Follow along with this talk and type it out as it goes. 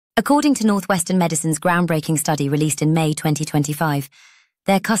According to Northwestern Medicine's groundbreaking study released in May 2025,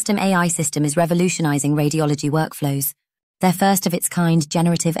 their custom AI system is revolutionizing radiology workflows. Their first-of-its-kind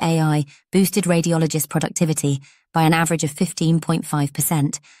generative AI boosted radiologist productivity by an average of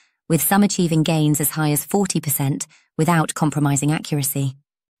 15.5%, with some achieving gains as high as 40% without compromising accuracy.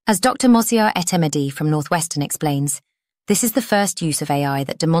 As Dr. Mosiar Etemadi from Northwestern explains, this is the first use of AI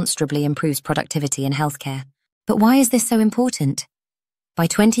that demonstrably improves productivity in healthcare. But why is this so important? By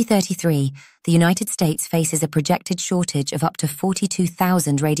 2033, the United States faces a projected shortage of up to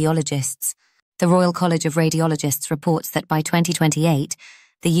 42,000 radiologists. The Royal College of Radiologists reports that by 2028,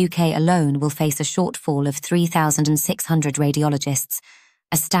 the UK alone will face a shortfall of 3,600 radiologists,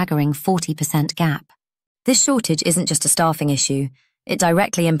 a staggering 40% gap. This shortage isn't just a staffing issue. It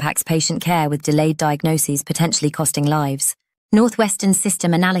directly impacts patient care with delayed diagnoses potentially costing lives. Northwestern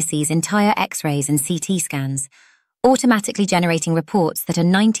system analyses entire X-rays and CT scans, automatically generating reports that are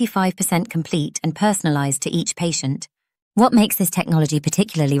 95% complete and personalized to each patient. What makes this technology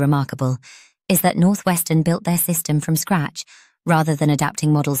particularly remarkable is that Northwestern built their system from scratch rather than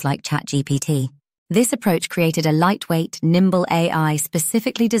adapting models like ChatGPT. This approach created a lightweight, nimble AI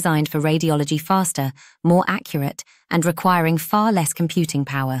specifically designed for radiology faster, more accurate, and requiring far less computing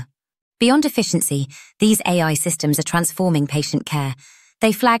power. Beyond efficiency, these AI systems are transforming patient care.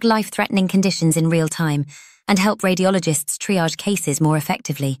 They flag life-threatening conditions in real time and help radiologists triage cases more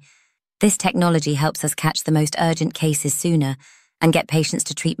effectively. This technology helps us catch the most urgent cases sooner and get patients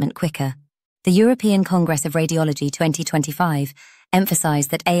to treatment quicker. The European Congress of Radiology 2025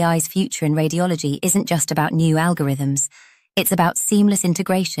 emphasized that AI's future in radiology isn't just about new algorithms. It's about seamless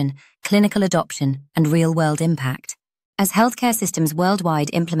integration, clinical adoption, and real-world impact. As healthcare systems worldwide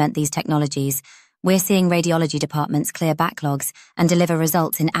implement these technologies, we're seeing radiology departments clear backlogs and deliver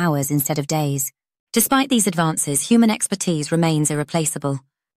results in hours instead of days. Despite these advances, human expertise remains irreplaceable.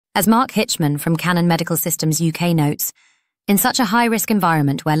 As Mark Hitchman from Canon Medical Systems UK notes, in such a high-risk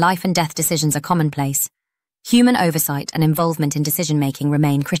environment where life and death decisions are commonplace, human oversight and involvement in decision-making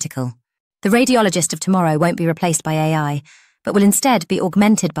remain critical. The radiologist of tomorrow won't be replaced by AI, but will instead be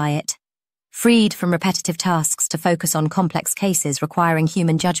augmented by it, freed from repetitive tasks to focus on complex cases requiring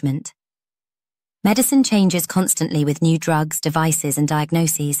human judgment. Medicine changes constantly with new drugs, devices, and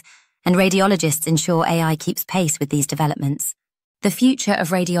diagnoses, and radiologists ensure AI keeps pace with these developments. The future of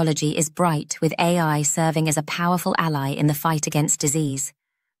radiology is bright, with AI serving as a powerful ally in the fight against disease.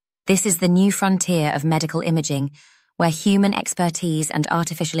 This is the new frontier of medical imaging, where human expertise and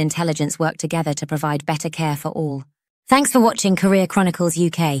artificial intelligence work together to provide better care for all. Thanks for watching Career Chronicles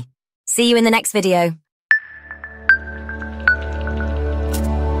UK. See you in the next video.